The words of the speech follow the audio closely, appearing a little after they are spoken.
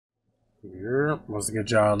Yep. What's a good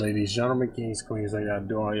job, ladies, gentlemen, kings, queens? How y'all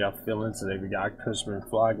doing? How y'all feeling? Today we got Kush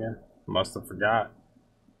Binflockin. Must have forgot.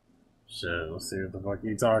 Shit, let's see what the fuck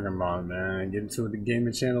you talking about, man. Get into the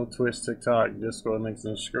gaming channel, Twitch, TikTok, Discord, links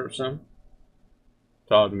in the description.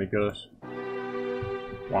 Talk to me, Kush.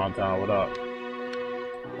 One time, what up?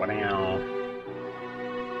 What down?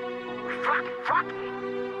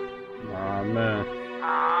 Aw, man.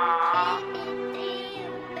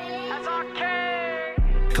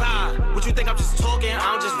 What you think I'm just talking?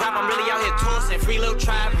 I don't just rap, I'm really out here tossing. Free little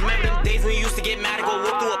tribe, remember them days when you used to get mad and go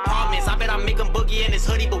walk through apartments. I bet I make him boogie in his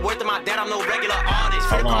hoodie, but worth to my dad, I'm no regular artist.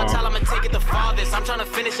 For the cartel, I'ma take it the farthest. I'm trying to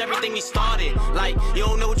finish everything we started. Like, you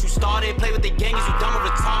don't know what you started. Play with the gang, is you dumb or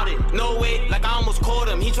retarded? No way, like I almost caught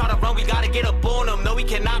him. He try to run, we gotta get up on him. No, we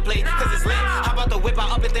cannot play, cause it's lit. How about the whip,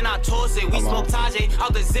 I up it, then I toss it. We smoke Tajay,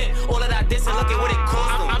 out the zip. All of that diss and look at what it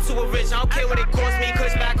cost him. I'm super rich, I don't care what it cost me.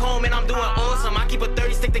 Kush back home and I'm doing awesome. I keep a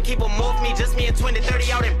 30 stick to keep them off me. Just me and Twin,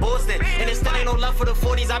 30 out in Boston. And it still ain't no love for the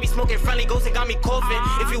 40s. I be smoking friendly ghosts and got me coughing.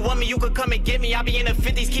 If you want me, you could come and get me. I be in the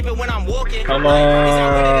 50s, keep it when I'm walking. Hello. Is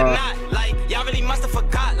y'all ready to not? Like, y'all really must have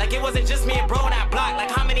forgot. Like, it wasn't just me and bro on that block.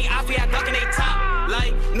 Like, how many ops we had ducking they top?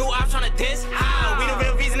 Like, new ops trying to diss? How? We the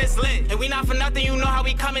real reason it's lit. And we not for nothing, you know how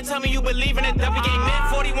we come and tell me you believe in it. That we game in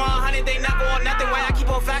 4100, they never want nothing. Why I keep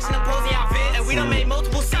on flashing and posing y'all vid? And we done made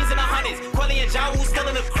multiple scenes in the hundreds. Quelly and Jawu still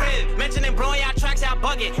in the crib. Mentioning bro, y'all tracks, y'all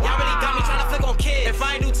bugging. Y'all really got me trying to flick on kids. If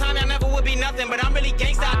I ain't do time, I never would be nothing. But I'm really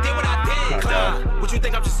gangsta, I did what I did. What you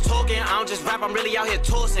think I'm just talking? I don't just rap, I'm really out here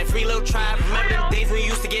tossing. Free little tribe, remember them days when you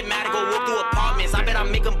used to get mad and go walk through apartments. I bet I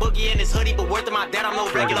make him boogie in his hoodie, but worth to my dad, I'm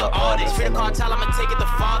no regular artist. For the cartel, I'ma take it the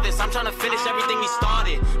farthest. I'm trying to finish everything we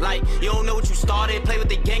started. Like, you don't know what you started. Play with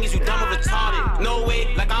the gang, is you dumb or retarded? No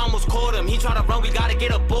way, like I almost caught him. He try to run, we gotta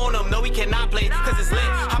get up on him. No, we cannot play, cause it's lit.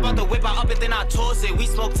 How about the whip, I up it, then I toss it. We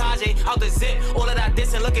smoke Tajay, out the zip. All of that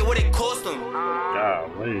diss and look at what it cost him.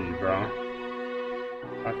 Golly, bro.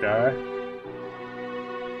 Okay.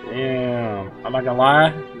 Damn. I'm not gonna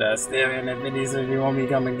lie. That's still in the videos if you want me,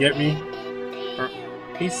 come and get me.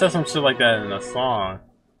 He said some shit like that in a song.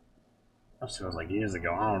 That shit was like years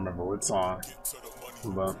ago. I don't remember what song.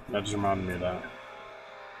 But that just reminded me of that.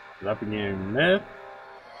 Is that the game Myth?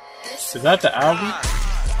 Is that the album?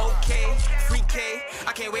 Okay, free K.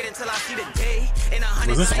 I can't wait until I see the day.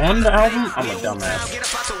 Was this on the album? I'm a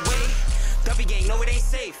dumbass. Duffy gang, no it ain't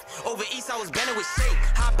safe. Over east I was bending with shake.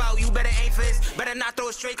 Hop out, you better aim for this. Better not throw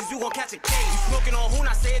it straight cause you gon' catch a case. You smoking on who,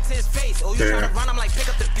 I say it to his face. Oh, you tryna run, I'm like pick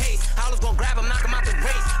up the pace. I was gon' grab him, knock him out the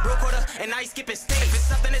race. Bro quarter, and now he skipping state. If it's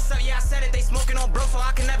something, it's something, yeah I said it. They smoking on bro, so I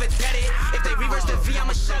can never dead it. If they reverse the V,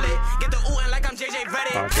 I'ma shell it. Get the ooh and like I'm JJ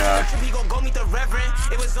Reddick. Oh god. He gon' go meet the reverend.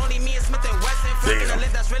 It was only me and Smith and Wesson. Flipping the lip,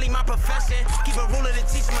 that's really my profession. Keep a ruler to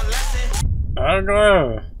teach him a lesson.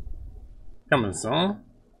 Okay. Coming soon?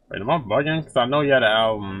 Wait, am I bugging? Cause I know you had an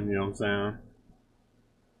album, you know what I'm saying?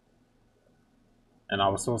 And I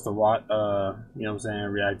was supposed to watch, you know what I'm saying,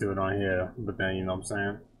 react to it on here, but then, you know what I'm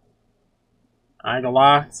saying? I ain't gonna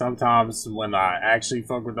lie, sometimes when I actually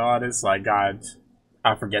fuck with the artists, like, I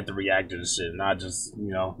forget to react to the shit, not just,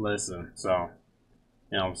 you know, listen, so,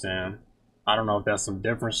 you know what I'm saying? I don't know if that's some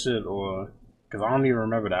different shit or, cause I don't even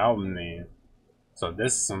remember the album name. So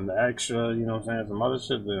this is some extra, you know what I'm saying, some other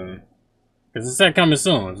shit then. Cause it said coming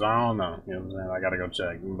soon, so I don't know. You know what I'm saying? I gotta go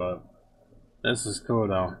check. But this is cool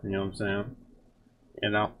though, you know what I'm saying? You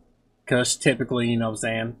know? Kush typically, you know what I'm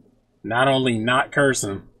saying, not only not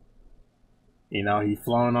cursing, you know, he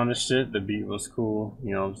flowing on the shit, the beat was cool,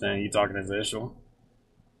 you know what I'm saying? He talking his issue.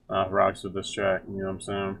 Rocks with this track, you know what I'm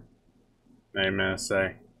saying? Amen,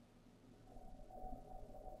 say.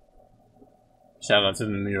 Shout out to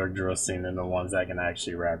the New York drill scene and the ones that can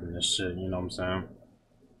actually rap in this shit, you know what I'm saying?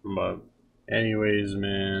 But anyways,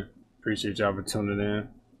 man, appreciate y'all for tuning in.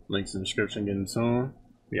 Links in the description, get in tune.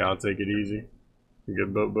 Y'all take it easy.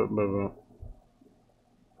 Good book.